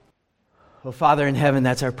Oh, Father in heaven,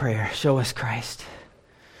 that's our prayer. Show us Christ.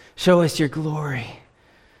 Show us your glory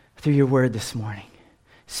through your word this morning.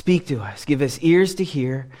 Speak to us. Give us ears to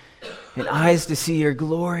hear and eyes to see your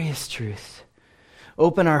glorious truth.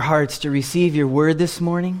 Open our hearts to receive your word this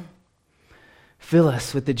morning. Fill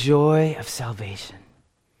us with the joy of salvation.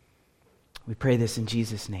 We pray this in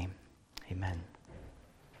Jesus' name. Amen.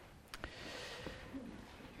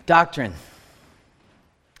 Doctrine.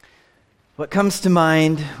 What comes to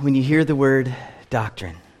mind when you hear the word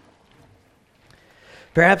doctrine?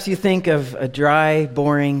 Perhaps you think of a dry,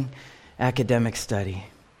 boring academic study.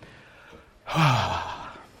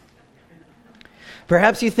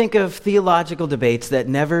 Perhaps you think of theological debates that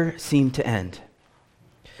never seem to end.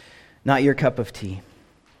 Not your cup of tea.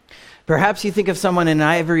 Perhaps you think of someone in an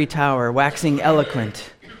ivory tower waxing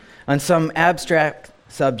eloquent on some abstract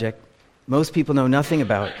subject most people know nothing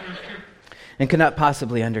about and cannot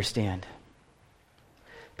possibly understand.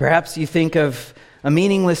 Perhaps you think of a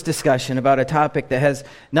meaningless discussion about a topic that has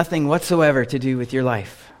nothing whatsoever to do with your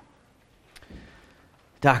life.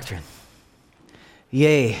 Doctrine.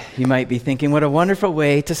 Yay, you might be thinking, what a wonderful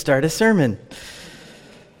way to start a sermon.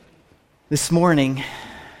 This morning,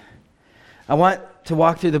 I want to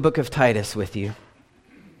walk through the book of Titus with you.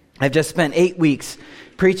 I've just spent 8 weeks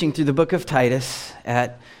preaching through the book of Titus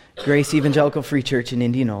at Grace Evangelical Free Church in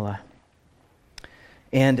Indianola.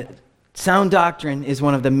 And sound doctrine is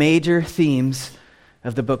one of the major themes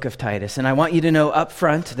of the book of Titus. And I want you to know up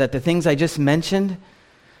front that the things I just mentioned,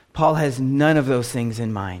 Paul has none of those things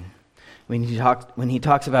in mind when he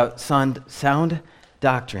talks about sound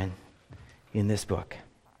doctrine in this book.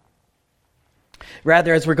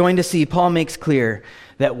 Rather, as we're going to see, Paul makes clear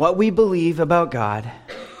that what we believe about God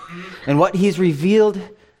and what he's revealed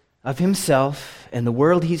of himself and the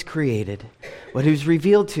world he's created, what he's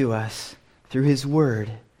revealed to us through his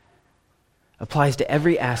word, applies to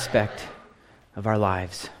every aspect of our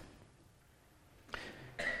lives.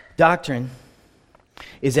 Doctrine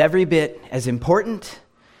is every bit as important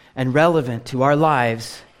and relevant to our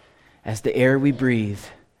lives as the air we breathe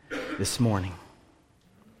this morning.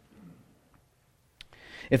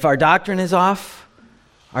 If our doctrine is off,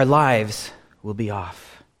 our lives will be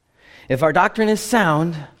off. If our doctrine is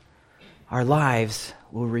sound, our lives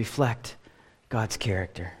will reflect God's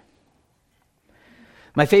character.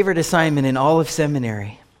 My favorite assignment in all of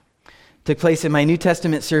seminary took place in my New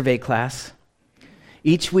Testament survey class.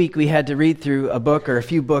 Each week we had to read through a book or a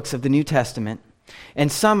few books of the New Testament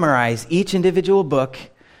and summarize each individual book,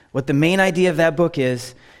 what the main idea of that book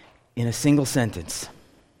is, in a single sentence.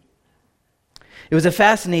 It was a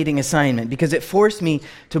fascinating assignment because it forced me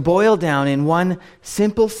to boil down in one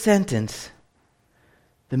simple sentence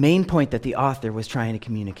the main point that the author was trying to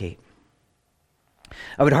communicate.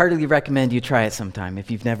 I would heartily recommend you try it sometime if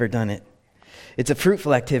you've never done it. It's a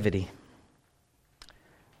fruitful activity.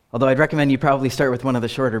 Although I'd recommend you probably start with one of the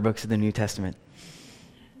shorter books of the New Testament.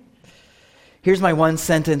 Here's my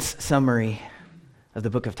one-sentence summary of the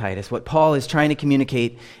book of Titus, what Paul is trying to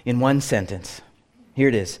communicate in one sentence. Here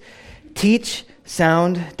it is. Teach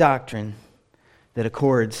sound doctrine that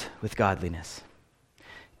accords with godliness.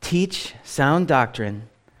 Teach sound doctrine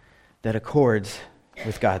that accords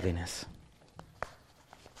with godliness.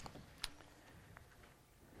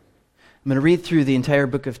 I'm going to read through the entire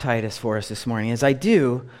book of Titus for us this morning. As I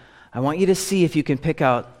do, I want you to see if you can pick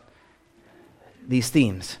out these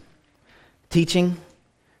themes. Teaching,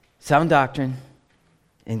 sound doctrine,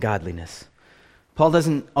 and godliness. Paul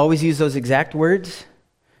doesn't always use those exact words,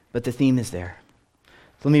 but the theme is there.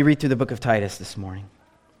 So let me read through the book of Titus this morning.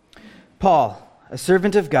 Paul, a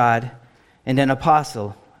servant of God and an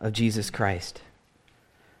apostle of Jesus Christ,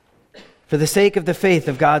 for the sake of the faith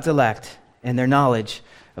of God's elect and their knowledge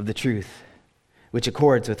of the truth, which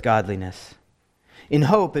accords with godliness, in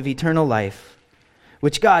hope of eternal life,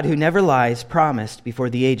 which God, who never lies, promised before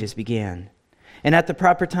the ages began, and at the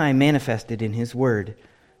proper time manifested in his word,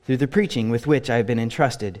 through the preaching with which I have been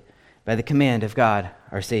entrusted by the command of God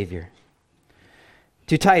our Savior.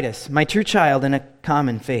 To Titus, my true child in a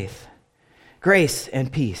common faith, grace and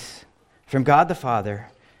peace from God the Father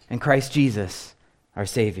and Christ Jesus our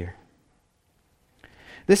Savior.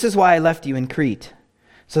 This is why I left you in Crete,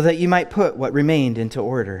 so that you might put what remained into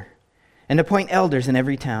order, and appoint elders in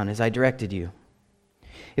every town as I directed you.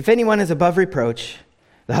 If anyone is above reproach,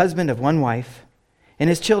 the husband of one wife, and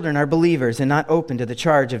his children are believers and not open to the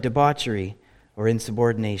charge of debauchery or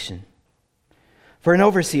insubordination. For an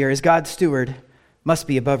overseer, as God's steward, must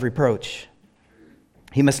be above reproach.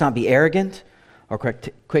 He must not be arrogant or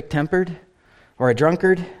quick-tempered or a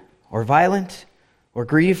drunkard or violent or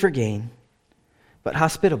greedy for gain, but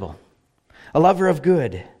hospitable, a lover of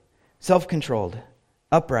good, self-controlled,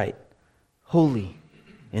 upright, holy,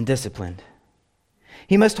 and disciplined.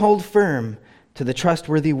 He must hold firm to the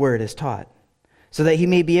trustworthy word as taught, so that he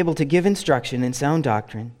may be able to give instruction in sound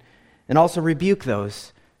doctrine and also rebuke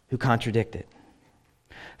those who contradict it.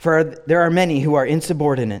 For there are many who are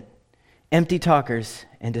insubordinate, empty talkers,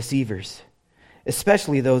 and deceivers,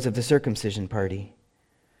 especially those of the circumcision party.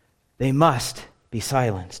 They must be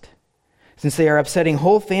silenced, since they are upsetting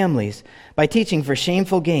whole families by teaching for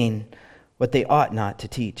shameful gain what they ought not to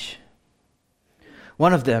teach.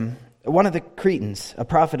 One of the Cretans, a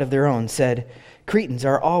prophet of their own, said, "Cretans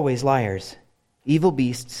are always liars, evil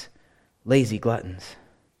beasts, lazy gluttons."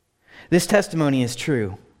 This testimony is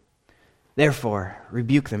true. Therefore,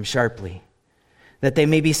 rebuke them sharply, that they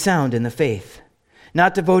may be sound in the faith,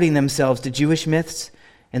 not devoting themselves to Jewish myths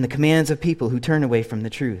and the commands of people who turn away from the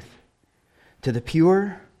truth. To the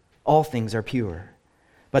pure, all things are pure,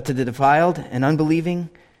 but to the defiled and unbelieving,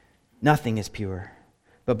 nothing is pure,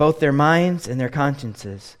 but both their minds and their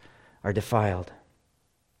consciences are defiled.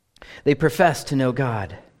 They profess to know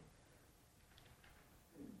God,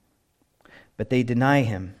 but they deny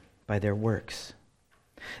him by their works.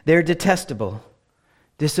 They are detestable,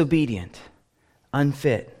 disobedient,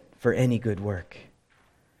 unfit for any good work.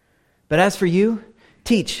 But as for you,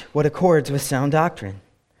 teach what accords with sound doctrine.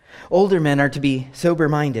 Older men are to be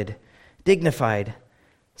sober-minded, dignified,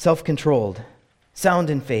 self-controlled, sound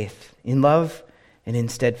in faith, in love, and in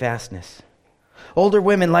steadfastness. Older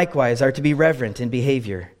women likewise are to be reverent in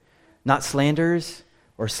behavior, not slanderers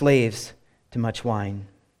or slaves to much wine.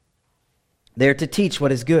 They are to teach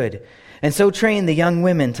what is good, and so train the young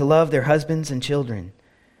women to love their husbands and children,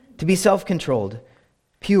 to be self-controlled,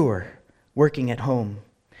 pure, working at home,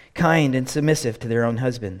 kind and submissive to their own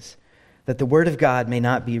husbands, that the word of God may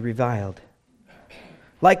not be reviled.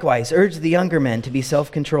 Likewise, urge the younger men to be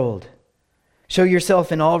self-controlled. Show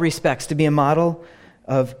yourself in all respects to be a model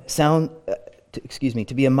of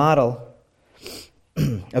to be a model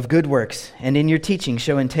of good works, and in your teaching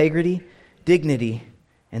show integrity, dignity,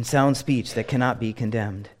 and sound speech that cannot be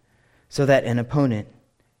condemned, so that an opponent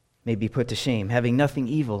may be put to shame, having nothing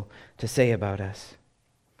evil to say about us.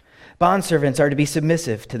 Bondservants are to be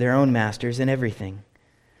submissive to their own masters in everything.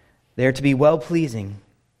 They are to be well-pleasing,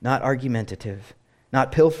 not argumentative,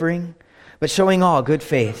 not pilfering, but showing all good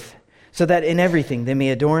faith, so that in everything they may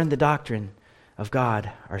adorn the doctrine of God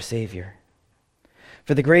our Savior.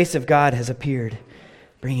 For the grace of God has appeared,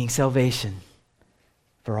 bringing salvation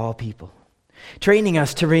for all people, training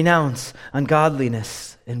us to renounce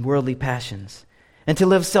ungodliness and worldly passions, and to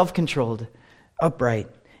live self-controlled, upright,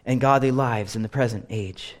 and godly lives in the present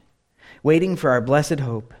age, waiting for our blessed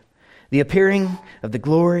hope, the appearing of the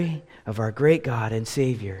glory of our great God and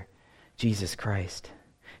Savior, Jesus Christ,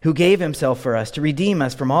 who gave himself for us to redeem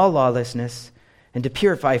us from all lawlessness and to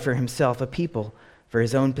purify for himself a people for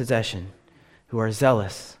his own possession, who are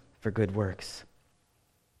zealous for good works.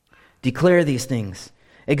 Declare these things,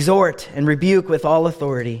 exhort and rebuke with all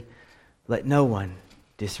authority. Let no one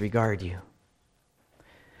disregard you.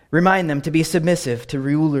 Remind them to be submissive to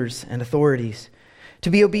rulers and authorities, to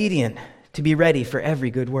be obedient, to be ready for every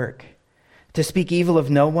good work, to speak evil of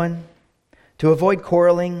no one, to avoid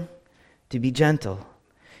quarreling, to be gentle,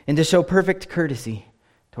 and to show perfect courtesy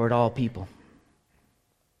toward all people.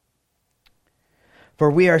 For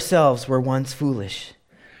we ourselves were once foolish,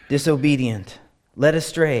 disobedient, led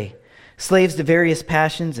astray, slaves to various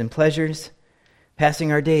passions and pleasures,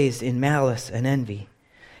 passing our days in malice and envy,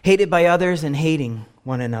 hated by others and hating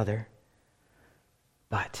one another.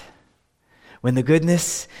 But when the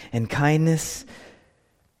goodness and kindness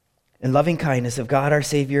and loving kindness of God our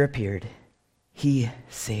Savior appeared, he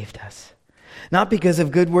saved us, not because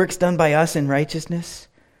of good works done by us in righteousness,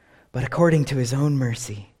 but according to his own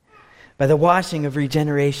mercy, by the washing of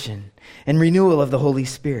regeneration and renewal of the Holy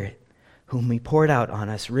Spirit, whom he poured out on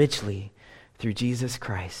us richly through Jesus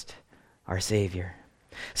Christ, our Savior,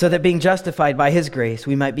 so that being justified by his grace,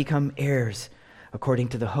 we might become heirs according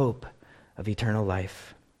to the hope of eternal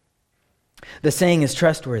life. The saying is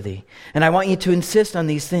trustworthy, and I want you to insist on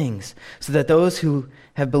these things, so that those who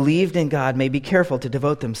have believed in God may be careful to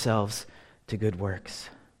devote themselves to good works.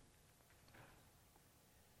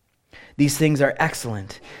 These things are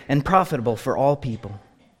excellent and profitable for all people.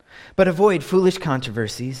 But avoid foolish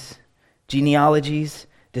controversies, genealogies,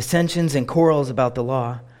 dissensions, and quarrels about the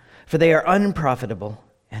law, for they are unprofitable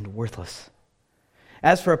and worthless.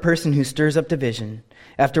 As for a person who stirs up division,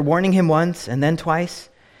 after warning him once and then twice,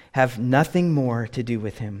 have nothing more to do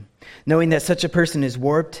with him, knowing that such a person is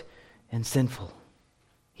warped and sinful.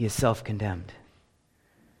 He is self-condemned.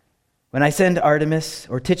 When I send Artemas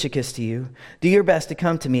or Tychicus to you, do your best to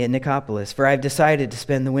come to me at Nicopolis, for I have decided to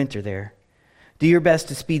spend the winter there. Do your best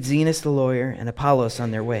to speed Zenas the lawyer and Apollos on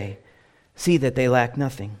their way. See that they lack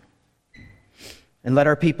nothing. And let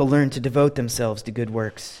our people learn to devote themselves to good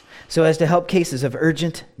works, so as to help cases of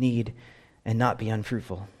urgent need and not be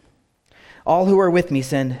unfruitful. All who are with me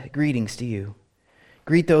send greetings to you.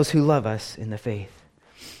 Greet those who love us in the faith.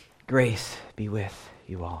 Grace be with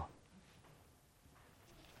you all.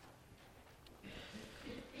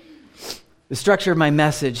 The structure of my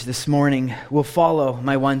message this morning will follow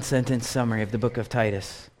my one-sentence summary of the book of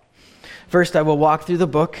Titus. First, I will walk through the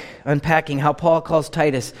book, unpacking how Paul calls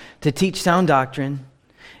Titus to teach sound doctrine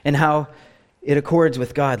and how it accords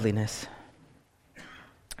with godliness.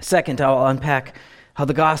 Second, I'll unpack how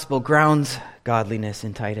the gospel grounds godliness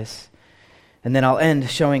in Titus. And then I'll end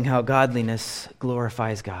showing how godliness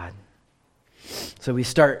glorifies God. So we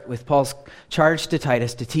start with Paul's charge to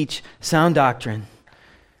Titus to teach sound doctrine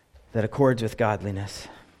that accords with godliness.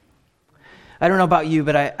 I don't know about you,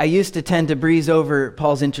 but I used to tend to breeze over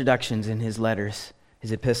Paul's introductions in his letters,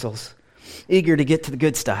 his epistles, eager to get to the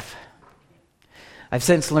good stuff. I've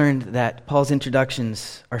since learned that Paul's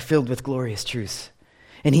introductions are filled with glorious truths,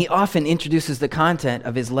 and he often introduces the content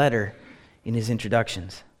of his letter in his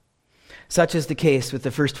introductions. Such is the case with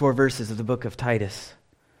the first 4 verses of the book of Titus.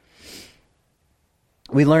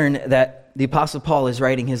 We learn that the Apostle Paul is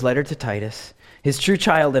writing his letter to Titus, his true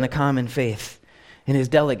child in a common faith, and his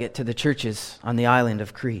delegate to the churches on the island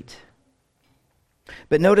of Crete.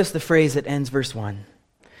 But notice the phrase that ends verse 1.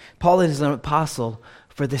 Paul is an apostle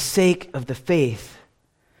for the sake of the faith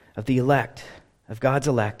of the elect, of God's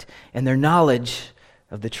elect, and their knowledge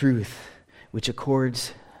of the truth, which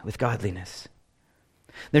accords with godliness.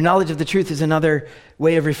 Their knowledge of the truth is another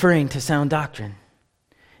way of referring to sound doctrine,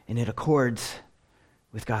 and it accords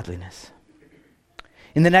with godliness.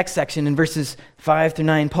 In the next section, in verses 5 through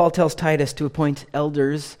 9, Paul tells Titus to appoint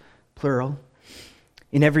elders, plural,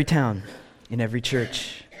 in every town, in every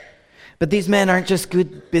church. But these men aren't just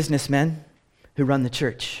good businessmen who run the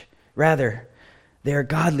church. Rather, they are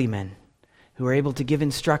godly men who are able to give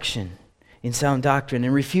instruction in sound doctrine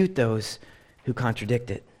and refute those who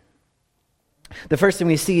contradict it. The first thing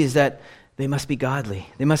we see is that they must be godly.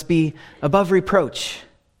 They must be above reproach.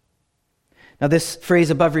 Now, this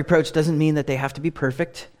phrase above reproach doesn't mean that they have to be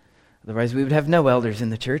perfect. Otherwise, we would have no elders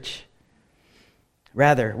in the church.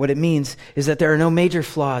 Rather, what it means is that there are no major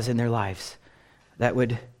flaws in their lives that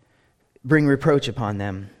would bring reproach upon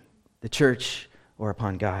them, the church, or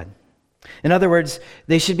upon God. In other words,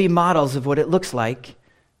 they should be models of what it looks like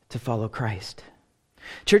to follow Christ.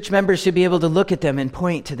 Church members should be able to look at them and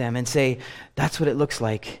point to them and say, that's what it looks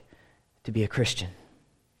like to be a Christian.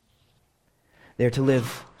 They're to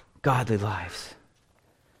live godly lives.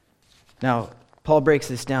 Now, Paul breaks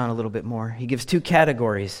this down a little bit more. He gives 2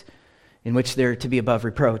 categories in which they're to be above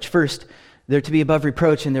reproach. First, they're to be above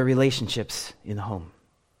reproach in their relationships in the home,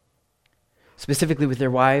 specifically with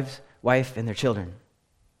their wife and their children.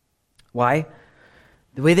 Why?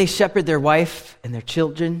 The way they shepherd their wife and their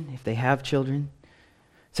children, if they have children,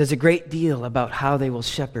 says a great deal about how they will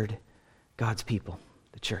shepherd God's people,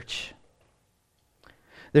 the church.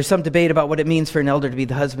 There's some debate about what it means for an elder to be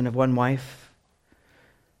the husband of one wife.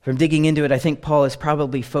 From digging into it, I think Paul is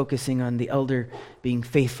probably focusing on the elder being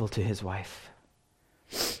faithful to his wife.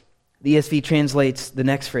 The ESV translates the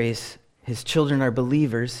next phrase, his children are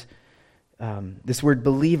believers. This word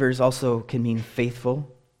believers also can mean faithful.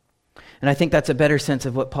 And I think that's a better sense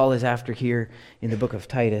of what Paul is after here in the book of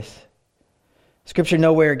Titus. Scripture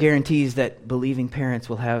nowhere guarantees that believing parents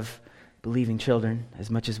will have believing children, as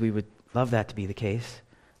much as we would love that to be the case,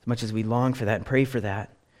 as much as we long for that and pray for that.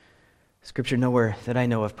 Scripture nowhere that I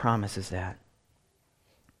know of promises that.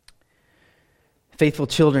 Faithful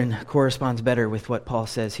children corresponds better with what Paul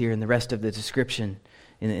says here in the rest of the description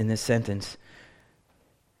in this sentence.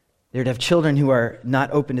 They're to have children who are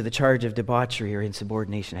not open to the charge of debauchery or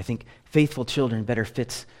insubordination. I think faithful children better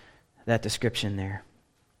fits that description there.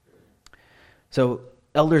 So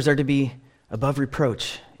elders are to be above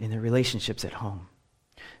reproach in their relationships at home.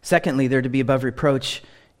 Secondly, they're to be above reproach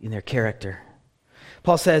in their character.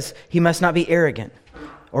 Paul says he must not be arrogant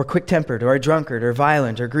or quick-tempered or a drunkard or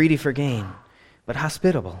violent or greedy for gain, but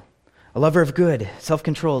hospitable, a lover of good,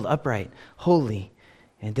 self-controlled, upright, holy,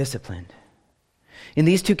 and disciplined. In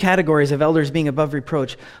these 2 categories of elders being above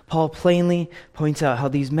reproach, Paul plainly points out how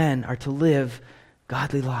these men are to live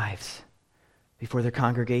godly lives before their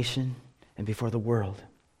congregation and before the world.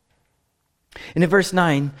 And in verse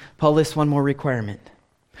 9, Paul lists one more requirement.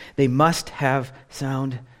 They must have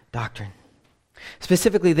sound doctrine.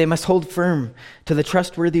 Specifically, they must hold firm to the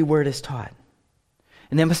trustworthy word as taught.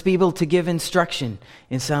 And they must be able to give instruction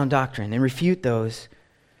in sound doctrine and refute those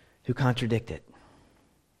who contradict it.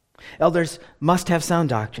 Elders must have sound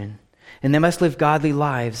doctrine, and they must live godly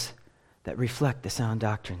lives that reflect the sound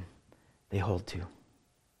doctrine they hold to.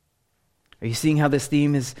 Are you seeing how this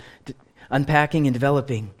theme is unpacking and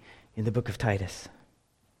developing in the book of Titus?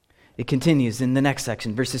 It continues in the next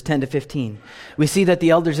section, verses 10 to 15. We see that the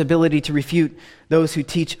elders' ability to refute those who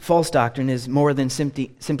teach false doctrine is more than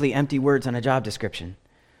simply empty words on a job description.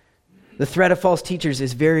 The threat of false teachers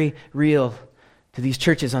is very real to these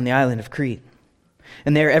churches on the island of Crete.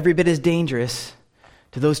 And they are every bit as dangerous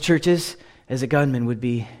to those churches as a gunman would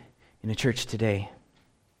be in a church today.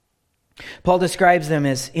 Paul describes them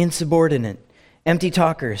as insubordinate, empty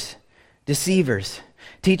talkers, deceivers,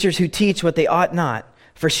 teachers who teach what they ought not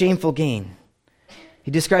for shameful gain.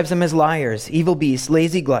 He describes them as liars, evil beasts,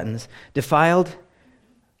 lazy gluttons, defiled,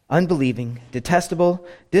 unbelieving, detestable,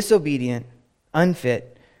 disobedient,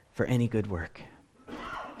 unfit for any good work.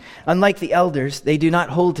 Unlike the elders, they do not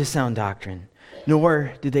hold to sound doctrine,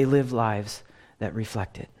 nor do they live lives that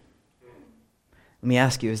reflect it. Let me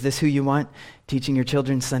ask you, is this who you want teaching your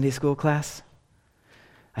children's Sunday school class?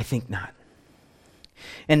 I think not.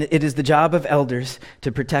 And it is the job of elders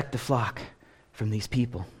to protect the flock from these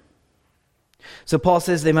people. So Paul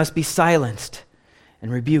says they must be silenced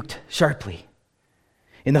and rebuked sharply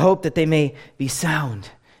in the hope that they may be sound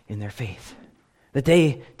in their faith, that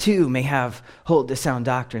they too may hold to sound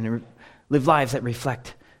doctrine and live lives that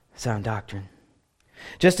reflect sound doctrine.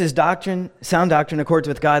 Just as sound doctrine accords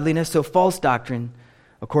with godliness, so false doctrine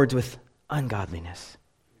accords with ungodliness.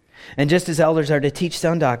 And just as elders are to teach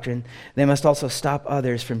sound doctrine, they must also stop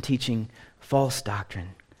others from teaching false doctrine,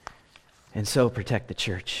 and so protect the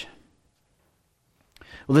church.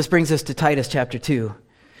 Well, this brings us to Titus chapter 2.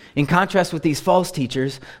 In contrast with these false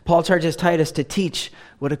teachers, Paul charges Titus to teach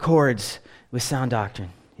what accords with sound doctrine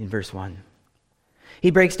in verse 1. He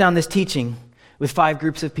breaks down this teaching with 5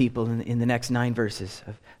 groups of people in the next 9 verses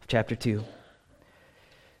of chapter 2.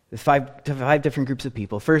 With five different groups of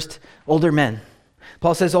people. First, older men.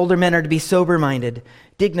 Paul says older men are to be sober-minded,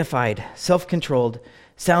 dignified, self-controlled,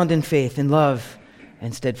 sound in faith, in love,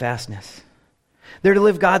 and steadfastness. They're to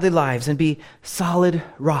live godly lives and be solid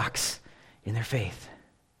rocks in their faith.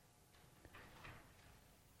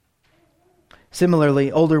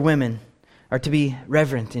 Similarly, older women are to be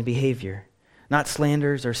reverent in behavior, not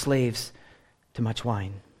slanderers or slaves to much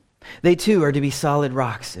wine. They too are to be solid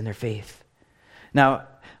rocks in their faith. Now,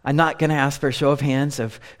 I'm not going to ask for a show of hands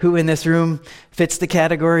of who in this room fits the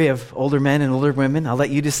category of older men and older women. I'll let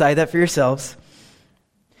you decide that for yourselves.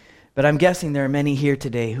 But I'm guessing there are many here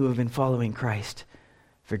today who have been following Christ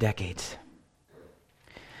for decades.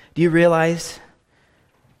 Do you realize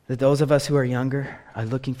that those of us who are younger are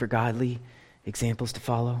looking for godly examples to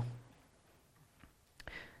follow?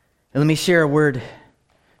 And let me share a word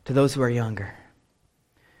to those who are younger.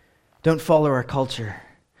 Don't follow our culture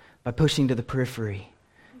by pushing to the periphery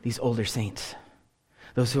these older saints,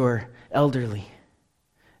 those who are elderly,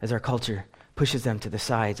 as our culture pushes them to the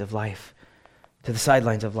sides of life, to the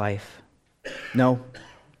sidelines of life. No,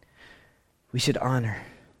 we should honor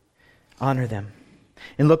them,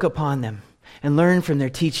 and look upon them, and learn from their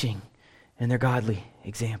teaching and their godly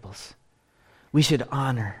examples. We should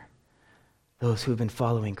honor those who have been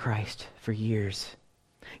following Christ for years.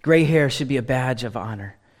 Gray hair should be a badge of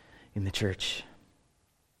honor in the church.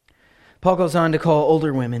 Paul goes on to call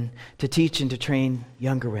older women to teach and to train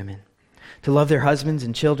younger women, to love their husbands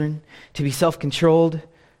and children, to be self-controlled,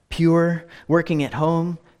 pure, working at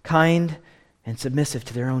home, kind, and submissive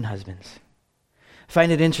to their own husbands. I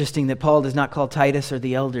find it interesting that Paul does not call Titus or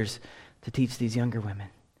the elders to teach these younger women.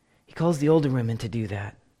 He calls the older women to do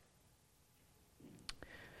that.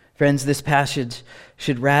 Friends, this passage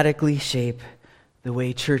should radically shape the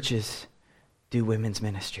way churches do women's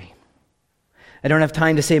ministry. I don't have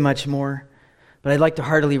time to say much more, but I'd like to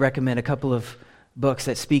heartily recommend a couple of books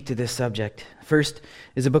that speak to this subject. First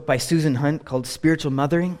is a book by Susan Hunt called Spiritual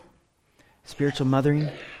Mothering,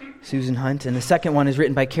 Susan Hunt. And the second one is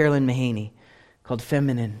written by Carolyn Mahaney called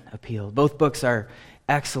Feminine Appeal. Both books are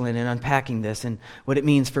excellent in unpacking this and what it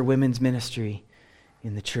means for women's ministry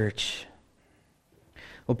in the church.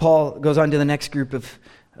 Well, Paul goes on to the next group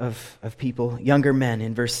of people, younger men,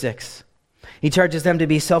 in verse 6. He charges them to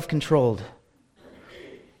be self-controlled.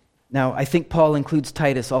 Now, I think Paul includes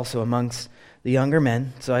Titus also amongst the younger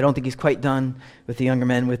men, so I don't think he's quite done with the younger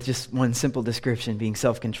men with just one simple description, being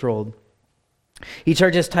self-controlled. He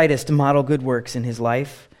charges Titus to model good works in his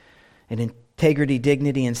life and integrity,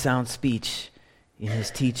 dignity, and sound speech in his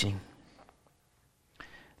teaching.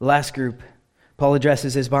 The last group, Paul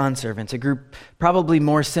addresses his bondservants, a group probably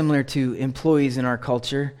more similar to employees in our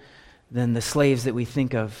culture than the slaves that we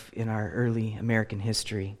think of in our early American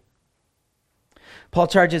history. Paul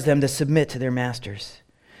charges them to submit to their masters,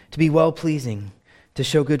 to be well-pleasing, to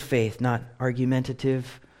show good faith, not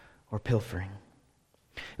argumentative or pilfering.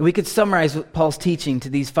 And we could summarize Paul's teaching to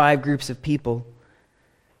these 5 groups of people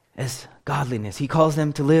as godliness. He calls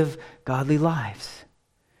them to live godly lives.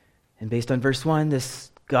 And based on verse 1,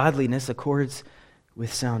 this godliness accords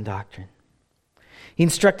with sound doctrine. He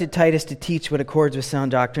instructed Titus to teach what accords with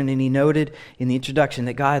sound doctrine, and he noted in the introduction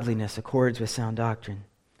that godliness accords with sound doctrine,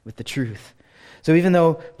 with the truth. So even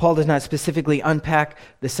though Paul does not specifically unpack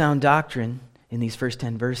the sound doctrine in these first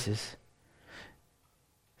 10 verses,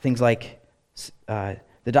 things like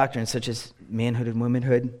the doctrines such as manhood and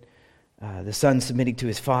womanhood, the son submitting to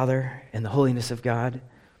his father, and the holiness of God,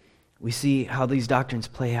 we see how these doctrines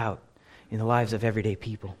play out in the lives of everyday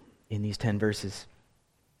people in these 10 verses.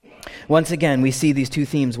 Once again, we see these 2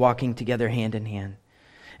 themes walking together hand in hand.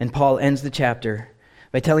 And Paul ends the chapter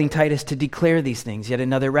by telling Titus to declare these things, yet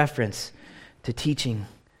another reference to teaching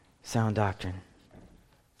sound doctrine.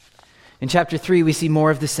 In chapter 3, we see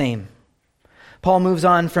more of the same. Paul moves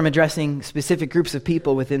on from addressing specific groups of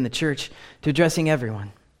people within the church to addressing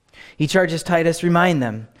everyone. He charges Titus, remind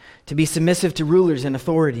them to be submissive to rulers and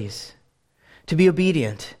authorities, to be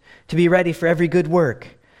obedient, to be ready for every good work,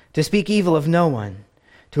 to speak evil of no one,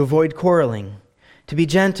 to avoid quarreling, to be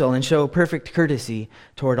gentle and show perfect courtesy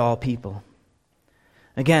toward all people.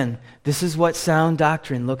 Again, this is what sound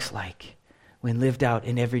doctrine looks like when lived out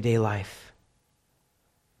in everyday life.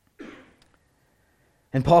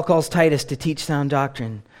 And Paul calls Titus to teach sound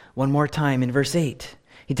doctrine one more time in verse 8.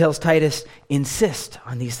 He tells Titus, insist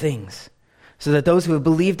on these things, so that those who have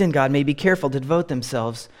believed in God may be careful to devote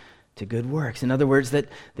themselves to good works. In other words, that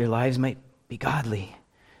their lives might be godly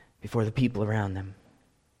before the people around them.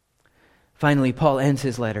 Finally, Paul ends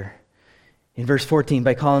his letter in verse 14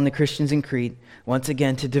 by calling the Christians in Crete once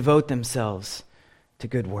again to devote themselves to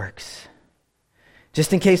good works.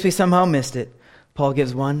 Just in case we somehow missed it, Paul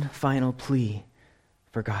gives one final plea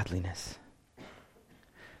for godliness.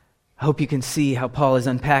 I hope you can see how Paul is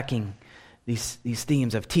unpacking these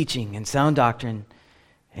themes of teaching and sound doctrine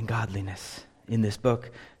and godliness in this book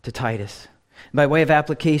to Titus. By way of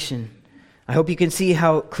application, I hope you can see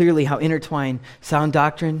how clearly how intertwined sound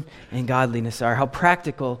doctrine and godliness are, how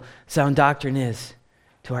practical sound doctrine is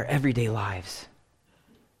to our everyday lives.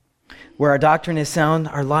 Where our doctrine is sound,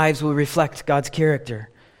 our lives will reflect God's character.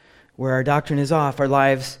 Where our doctrine is off, our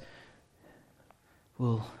lives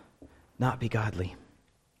will not be godly.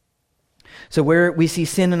 So where we see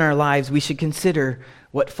sin in our lives, we should consider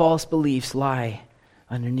what false beliefs lie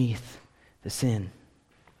underneath the sin,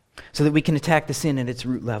 so that we can attack the sin at its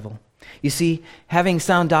root level. You see, having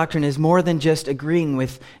sound doctrine is more than just agreeing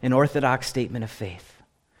with an orthodox statement of faith.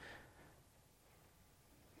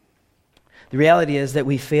 The reality is that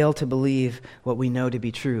we fail to believe what we know to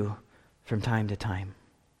be true from time to time.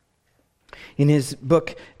 In his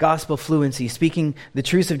book, Gospel Fluency, speaking the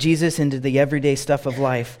truths of Jesus into the everyday stuff of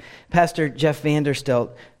life, Pastor Jeff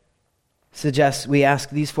Vanderstelt suggests we ask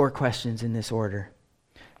these 4 questions in this order.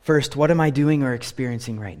 First, what am I doing or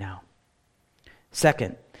experiencing right now?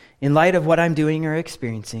 Second, in light of what I'm doing or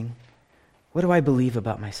experiencing, what do I believe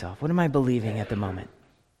about myself? What am I believing at the moment?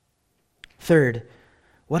 Third,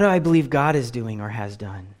 what do I believe God is doing or has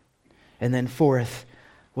done? And then fourth,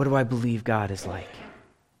 what do I believe God is like?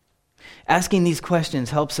 Asking these questions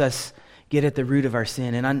helps us get at the root of our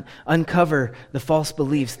sin and uncover the false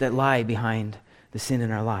beliefs that lie behind the sin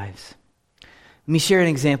in our lives. Let me share an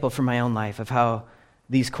example from my own life of how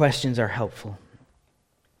these questions are helpful.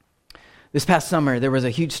 This past summer, there was a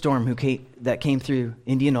huge storm that came through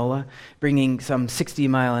Indianola, bringing some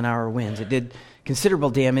 60-mile-an-hour winds. It did considerable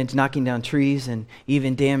damage, knocking down trees and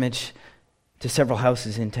even damage to several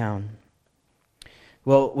houses in town.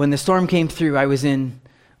 Well, when the storm came through, I was in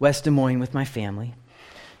West Des Moines with my family,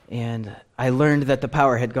 and I learned that the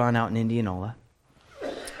power had gone out in Indianola.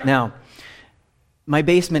 Now, my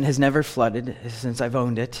basement has never flooded since I've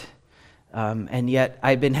owned it, and yet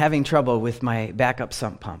I've been having trouble with my backup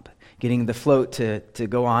sump pump, getting the float to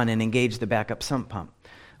go on and engage the backup sump pump.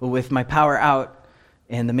 Well, with my power out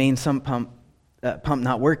and the main sump pump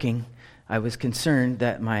not working, I was concerned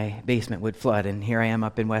that my basement would flood, and here I am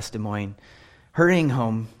up in West Des Moines, hurrying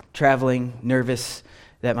home, traveling, nervous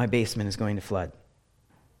that my basement is going to flood.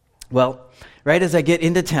 Well, right as I get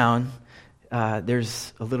into town,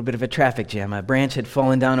 there's a little bit of a traffic jam. A branch had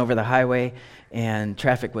fallen down over the highway, and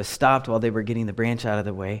traffic was stopped while they were getting the branch out of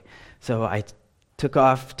the way. So I took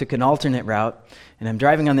an alternate route, and I'm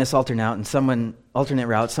driving on this alternate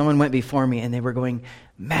route. Someone went before me, and they were going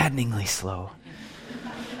maddeningly slow.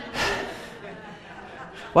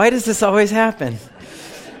 Why does this always happen?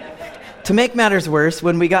 To make matters worse,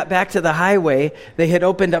 when we got back to the highway, they had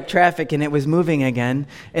opened up traffic and it was moving again,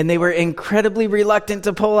 and they were incredibly reluctant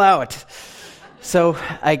to pull out. So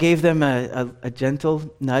I gave them a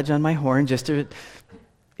gentle nudge on my horn just to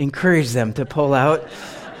encourage them to pull out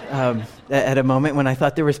at a moment when I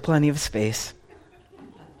thought there was plenty of space.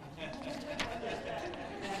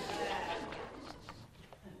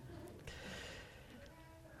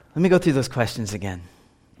 Let me go through those questions again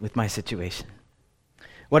with my situation.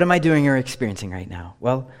 What am I doing or experiencing right now?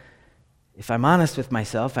 Well, if I'm honest with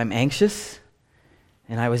myself, I'm anxious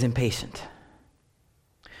and I was impatient.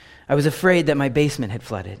 I was afraid that my basement had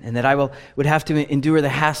flooded and that I would have to endure the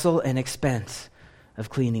hassle and expense of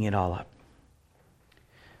cleaning it all up.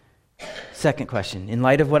 Second question, in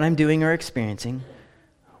light of what I'm doing or experiencing,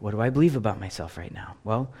 what do I believe about myself right now?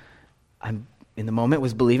 Well, I'm in the moment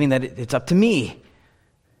was believing that it's up to me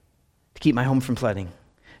to keep my home from flooding.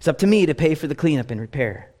 It's up to me to pay for the cleanup and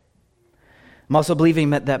repair. I'm also believing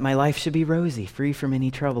that my life should be rosy, free from any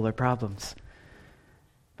trouble or problems.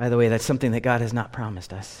 By the way, that's something that God has not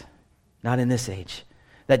promised us, not in this age.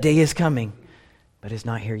 That day is coming, but is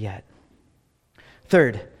not here yet.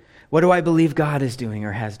 Third, what do I believe God is doing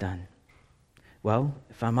or has done? Well,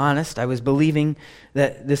 if I'm honest, I was believing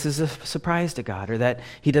that this is a surprise to God, or that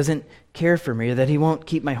He doesn't care for me, or that He won't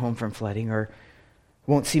keep my home from flooding, or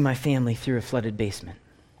won't see my family through a flooded basement.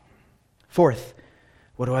 Fourth,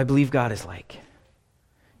 what do I believe God is like?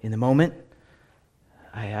 In the moment,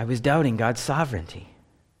 I was doubting God's sovereignty,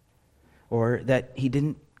 or that He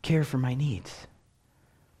didn't care for my needs.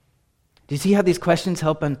 Do you see how these questions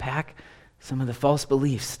help unpack some of the false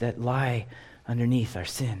beliefs that lie underneath our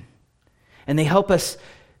sin? And they help us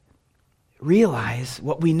realize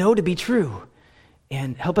what we know to be true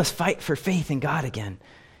and help us fight for faith in God again.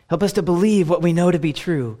 Help us to believe what we know to be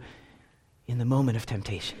true in the moment of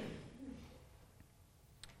temptation.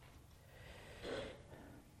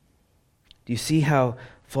 Do you see how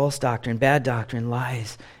false doctrine, bad doctrine,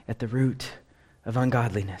 lies at the root of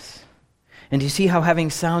ungodliness? And do you see how having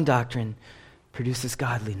sound doctrine produces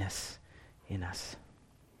godliness in us?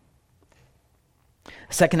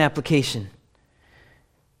 A second application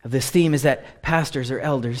of this theme is that pastors or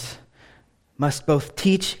elders must both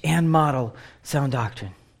teach and model sound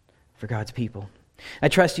doctrine for God's people. I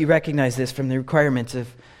trust you recognize this from the requirements of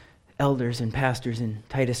elders and pastors in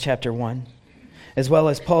Titus chapter 1, as well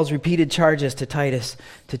as Paul's repeated charges to Titus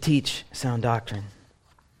to teach sound doctrine.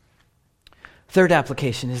 Third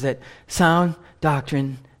application is that sound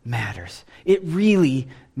doctrine matters. It really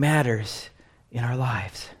matters in our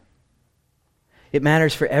lives. It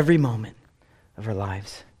matters for every moment of our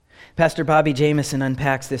lives. Pastor Bobby Jamieson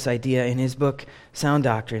unpacks this idea in his book, Sound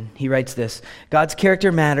Doctrine. He writes this: God's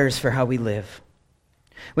character matters for how we live.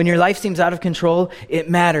 When your life seems out of control, it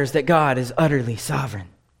matters that God is utterly sovereign.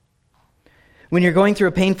 When you're going through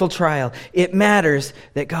a painful trial, it matters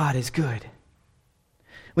that God is good.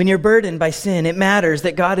 When you're burdened by sin, it matters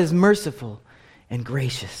that God is merciful and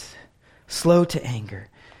gracious, slow to anger,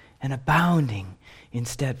 and abounding in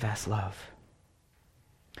steadfast love.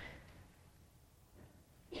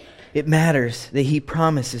 It matters that He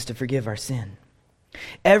promises to forgive our sin.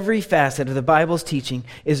 Every facet of the Bible's teaching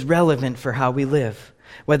is relevant for how we live,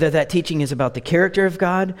 whether that teaching is about the character of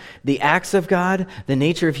God, the acts of God, the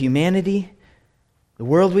nature of humanity, the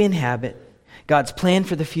world we inhabit, God's plan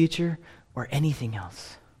for the future, or anything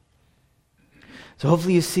else. So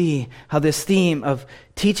hopefully you see how this theme of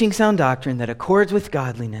teaching sound doctrine that accords with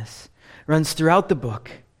godliness runs throughout the book.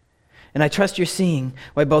 And I trust you're seeing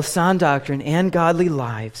why both sound doctrine and godly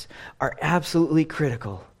lives are absolutely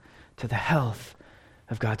critical to the health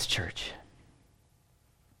of God's church.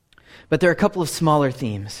 But there are a couple of smaller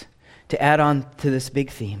themes to add on to this big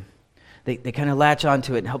theme. They kind of latch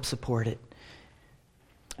onto it and help support it.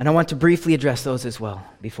 And I want to briefly address those as well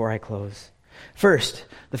before I close. First,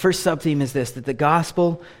 the first sub-theme is this: that the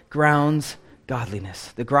gospel grounds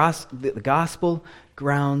godliness. The gospel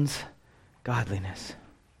grounds godliness.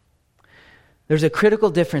 There's a critical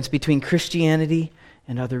difference between Christianity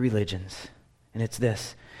and other religions, and it's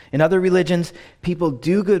this. In other religions, people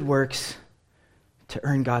do good works to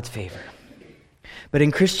earn God's favor. But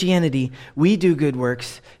in Christianity, we do good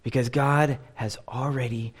works because God has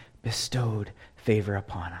already bestowed favor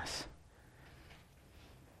upon us.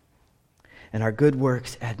 And our good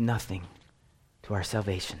works add nothing to our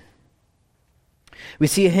salvation. We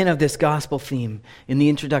see a hint of this gospel theme in the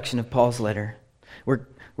introduction of Paul's letter,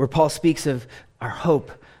 where Paul speaks of our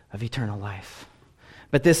hope of eternal life.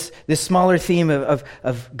 But this smaller theme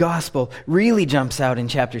of gospel really jumps out in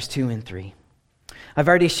chapters 2 and 3. I've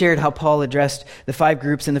already shared how Paul addressed the 5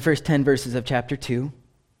 groups in the first 10 verses of chapter 2,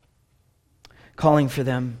 calling for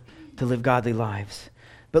them to live godly lives.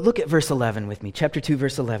 But look at verse 11 with me, chapter 2,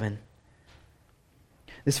 verse 11.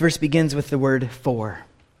 This verse begins with the word for.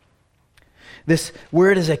 This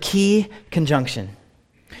word is a key conjunction,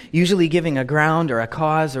 usually giving a ground or a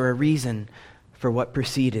cause or a reason for what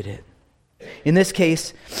preceded it. In this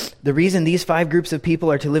case, the reason these 5 groups of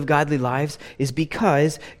people are to live godly lives is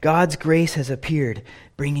because God's grace has appeared,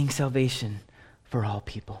 bringing salvation for all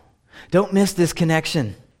people. Don't miss this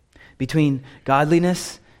connection between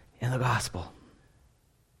godliness and the gospel.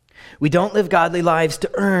 We don't live godly lives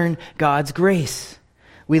to earn God's grace.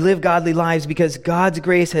 We live godly lives because God's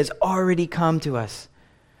grace has already come to us,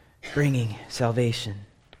 bringing salvation.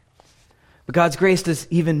 But God's grace does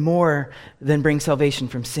even more than bring salvation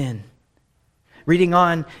from sin. Reading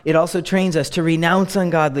on, it also trains us to renounce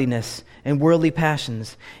ungodliness and worldly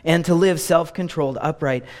passions and to live self-controlled,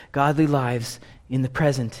 upright, godly lives in the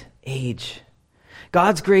present age.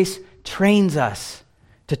 God's grace trains us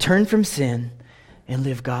to turn from sin and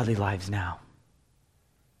live godly lives now.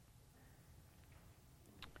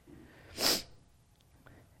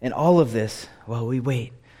 And all of this while we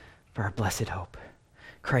wait for our blessed hope,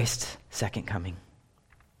 Christ's second coming.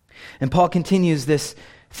 And Paul continues this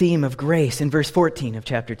theme of grace in verse 14 of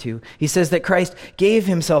chapter 2. He says that Christ gave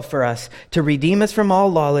himself for us to redeem us from all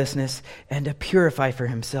lawlessness and to purify for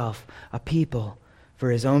himself a people for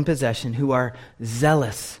his own possession who are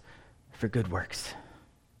zealous for good works.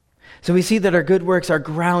 So we see that our good works are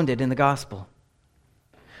grounded in the gospel.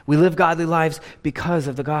 We live godly lives because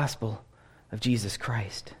of the gospel of Jesus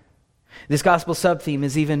Christ. This gospel subtheme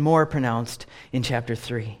is even more pronounced in chapter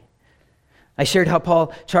 3. I shared how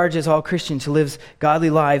Paul charges all Christians to live godly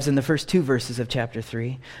lives in the first 2 verses of chapter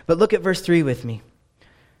 3. But look at verse 3 with me.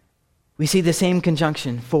 We see the same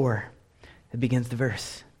conjunction, for, that begins the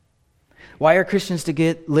verse. Why are Christians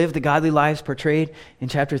to live the godly lives portrayed in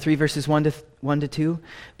chapter 3, verses 1 to 2?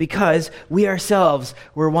 Because we ourselves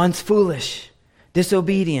were once foolish,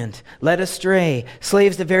 disobedient, led astray,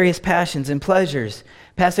 slaves to various passions and pleasures,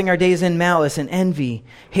 passing our days in malice and envy,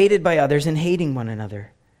 hated by others and hating one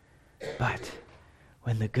another. But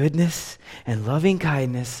when the goodness and loving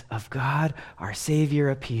kindness of God, our Savior,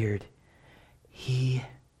 appeared, he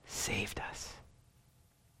saved us.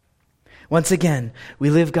 Once again, we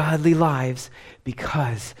live godly lives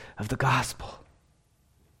because of the gospel.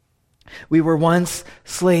 We were once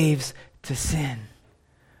slaves to sin,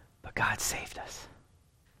 but God saved us.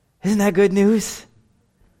 Isn't that good news?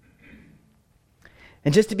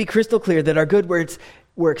 And just to be crystal clear that our good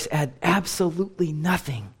works add absolutely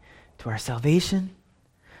nothing to our salvation,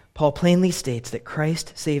 Paul plainly states that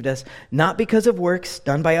Christ saved us not because of works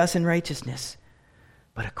done by us in righteousness,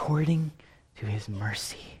 but according to his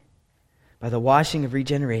mercy, by the washing of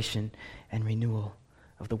regeneration and renewal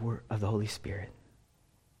of the Holy Spirit.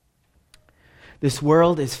 This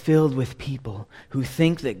world is filled with people who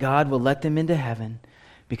think that God will let them into heaven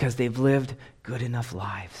because they've lived good enough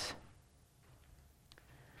lives.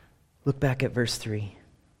 Look back at verse 3.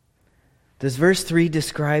 Does verse 3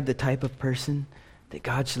 describe the type of person that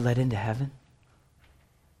God should let into heaven?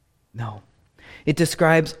 No. It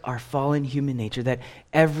describes our fallen human nature that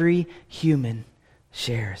every human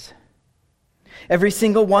shares. Every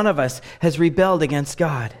single one of us has rebelled against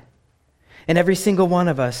God. And every single one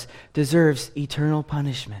of us deserves eternal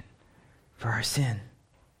punishment for our sin.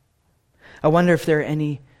 I wonder if there are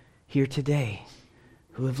any here today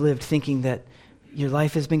who have lived thinking that your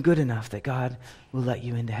life has been good enough that God will let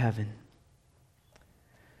you into heaven.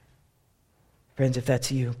 Friends, if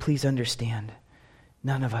that's you, please understand,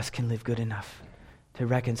 none of us can live good enough to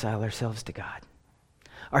reconcile ourselves to God.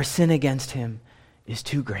 Our sin against him is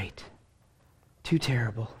too great, too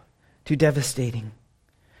terrible, too devastating.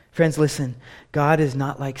 Friends, listen, God is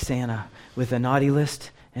not like Santa with a naughty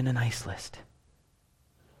list and a nice list.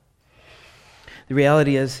 The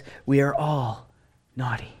reality is we are all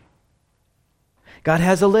naughty. God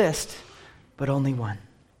has a list, but only one.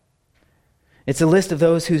 It's a list of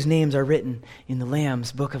those whose names are written in the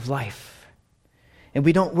Lamb's book of life. And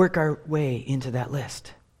we don't work our way into that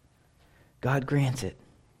list. God grants it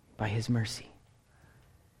by his mercy.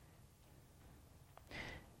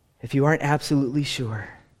 If you aren't absolutely sure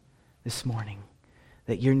this morning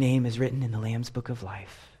that your name is written in the Lamb's book of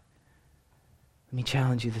life, let me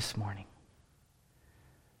challenge you this morning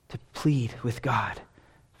to plead with God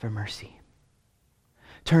for mercy.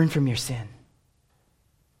 Turn from your sin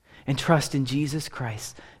and trust in Jesus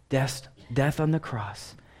Christ's death on the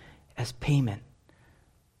cross as payment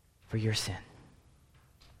for your sin.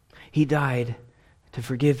 He died to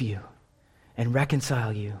forgive you and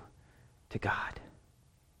reconcile you to God.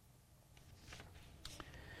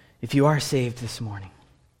 If you are saved this morning,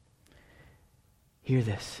 hear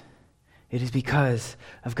this. It is because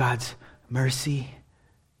of God's mercy,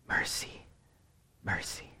 mercy,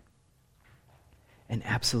 mercy, and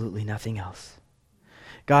absolutely nothing else.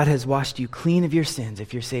 God has washed you clean of your sins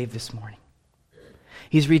if you're saved this morning.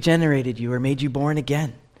 He's regenerated you or made you born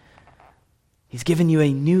again. He's given you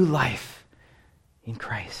a new life in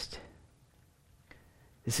Christ.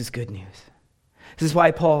 This is good news. This is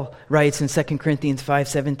why Paul writes in 2 Corinthians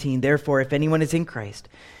 5:17, therefore, if anyone is in Christ,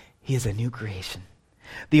 he is a new creation.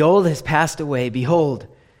 The old has passed away. Behold,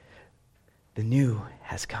 the new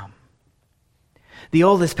has come. The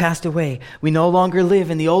old has passed away. We no longer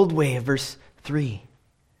live in the old way of verse 3.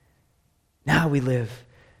 Now we live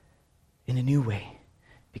in a new way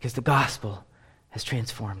because the gospel has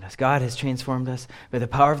transformed us. God has transformed us by the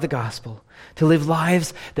power of the gospel to live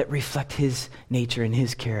lives that reflect his nature and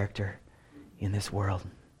his character in this world.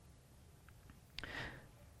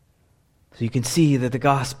 So you can see that the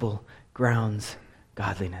gospel grounds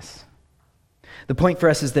godliness. The point for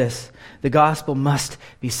us is this: the gospel must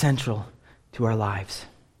be central to our lives.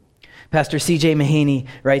 Pastor C.J. Mahaney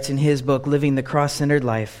writes in his book, Living the Cross-Centered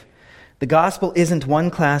Life, the gospel isn't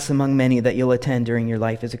one class among many that you'll attend during your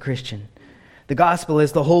life as a Christian. The gospel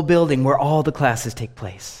is the whole building where all the classes take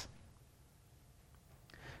place.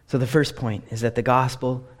 So the first point is that the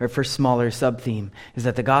gospel, or first smaller sub-theme, is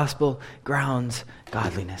that the gospel grounds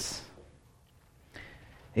godliness.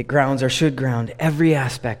 It grounds or should ground every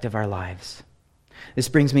aspect of our lives. This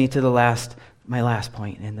brings me to my last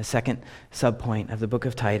point, and the second sub-point of the book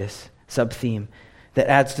of Titus, sub-theme, that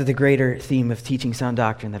adds to the greater theme of teaching sound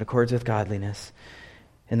doctrine that accords with godliness.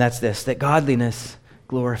 And that's this, that godliness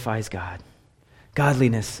glorifies God.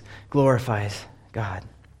 Godliness glorifies God.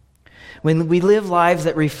 When we live lives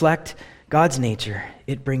that reflect God's nature,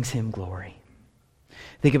 it brings him glory.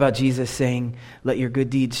 Think about Jesus saying, let your good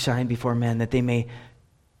deeds shine before men that they may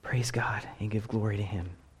praise God and give glory to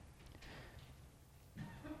him.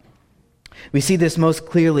 We see this most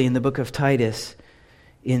clearly in the book of Titus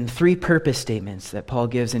in 3 purpose statements that Paul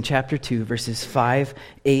gives in chapter 2, verses 5,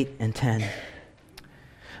 8, and 10.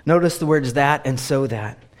 Notice the words that and so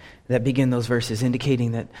that begin those verses,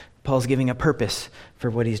 indicating that Paul's giving a purpose for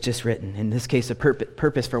what he's just written. In this case, a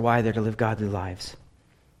purpose for why they're to live godly lives.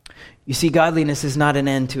 You see, godliness is not an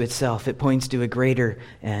end to itself. It points to a greater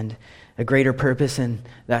end, a greater purpose, and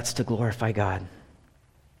that's to glorify God.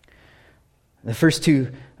 The first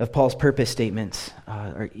 2 of Paul's purpose statements,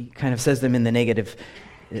 he kind of says them in the negative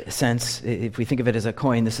sense. If we think of it as a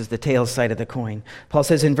coin, this is the tail side of the coin. Paul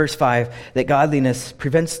says in verse 5 that godliness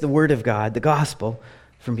prevents the word of God, the gospel,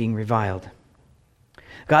 from being reviled.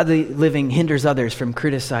 Godly living hinders others from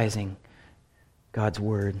criticizing God's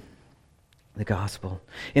word, the gospel.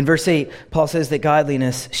 In verse 8, Paul says that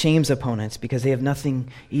godliness shames opponents because they have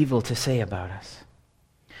nothing evil to say about us.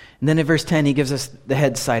 And then in verse 10, he gives us the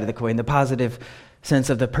head side of the coin, the positive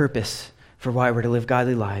sense of the purpose for why we're to live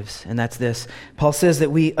godly lives. And that's this. Paul says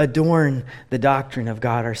that we adorn the doctrine of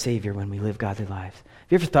God our Savior when we live godly lives.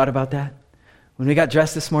 Have you ever thought about that? When we got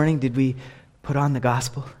dressed this morning, did we put on the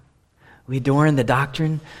gospel? We adorn the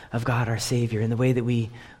doctrine of God our Savior in the way that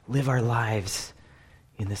we live our lives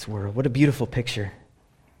in this world. What a beautiful picture.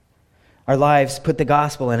 Our lives put the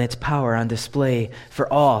gospel and its power on display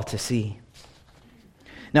for all to see.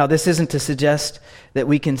 Now, this isn't to suggest that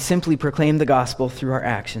we can simply proclaim the gospel through our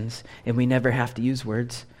actions and we never have to use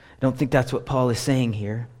words. I don't think that's what Paul is saying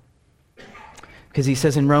here. Because he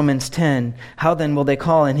says in Romans 10, how then will they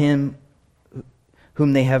call on him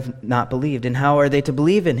whom they have not believed? And how are they to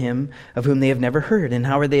believe in him of whom they have never heard? And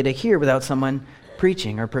how are they to hear without someone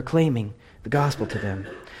preaching or proclaiming the gospel to them?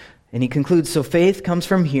 And he concludes, so faith comes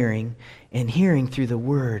from hearing, and hearing through the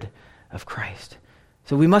word of Christ.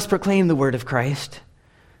 So we must proclaim the word of Christ.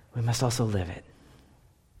 We must also live it.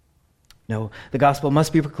 No, the gospel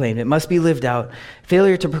must be proclaimed. It must be lived out.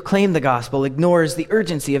 Failure to proclaim the gospel ignores the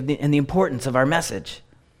urgency and the importance of our message.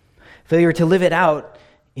 Failure to live it out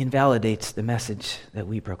invalidates the message that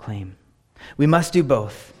we proclaim. We must do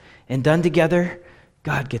both. And done together,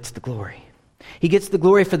 God gets the glory. He gets the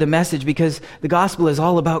glory for the message because the gospel is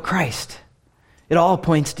all about Christ. It all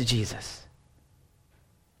points to Jesus.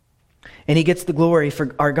 And he gets the glory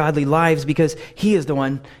for our godly lives because he is the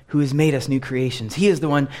one who has made us new creations. He is the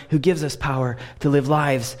one who gives us power to live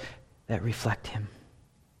lives that reflect him.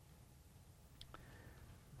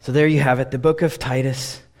 So there you have it, the book of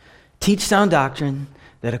Titus. Teach sound doctrine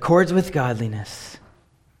that accords with godliness.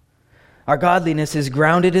 Our godliness is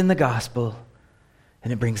grounded in the gospel,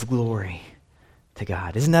 and it brings glory to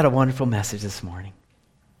God. Isn't that a wonderful message this morning?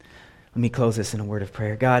 Let me close this in a word of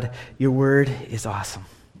prayer. God, your word is awesome.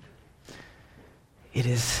 It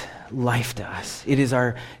is life to us. It is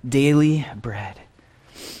our daily bread.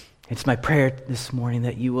 It's my prayer this morning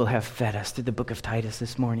that you will have fed us through the book of Titus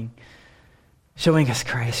this morning, showing us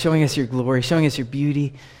Christ, showing us your glory, showing us your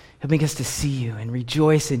beauty, helping us to see you and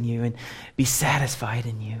rejoice in you and be satisfied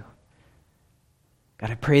in you.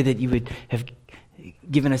 God, I pray that you would have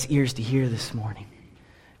given us ears to hear this morning.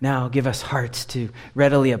 Now give us hearts to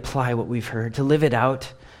readily apply what we've heard, to live it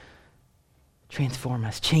out. Transform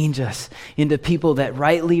us, change us into people that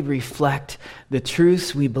rightly reflect the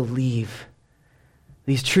truths we believe,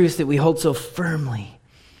 these truths that we hold so firmly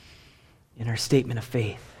in our statement of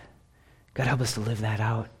faith. God, help us to live that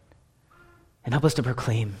out and help us to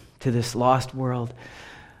proclaim to this lost world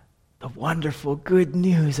the wonderful good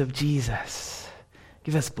news of Jesus.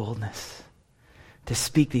 Give us boldness to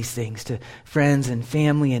speak these things to friends and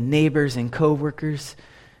family and neighbors and co-workers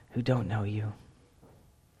who don't know you.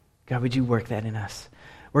 God, would you work that in us?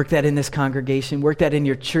 Work that in this congregation. Work that in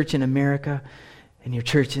your church in America and your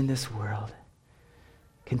church in this world.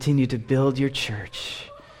 Continue to build your church.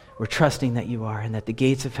 We're trusting that you are and that the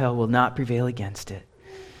gates of hell will not prevail against it.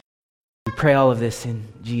 We pray all of this in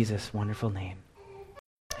Jesus' wonderful name.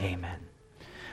 Amen.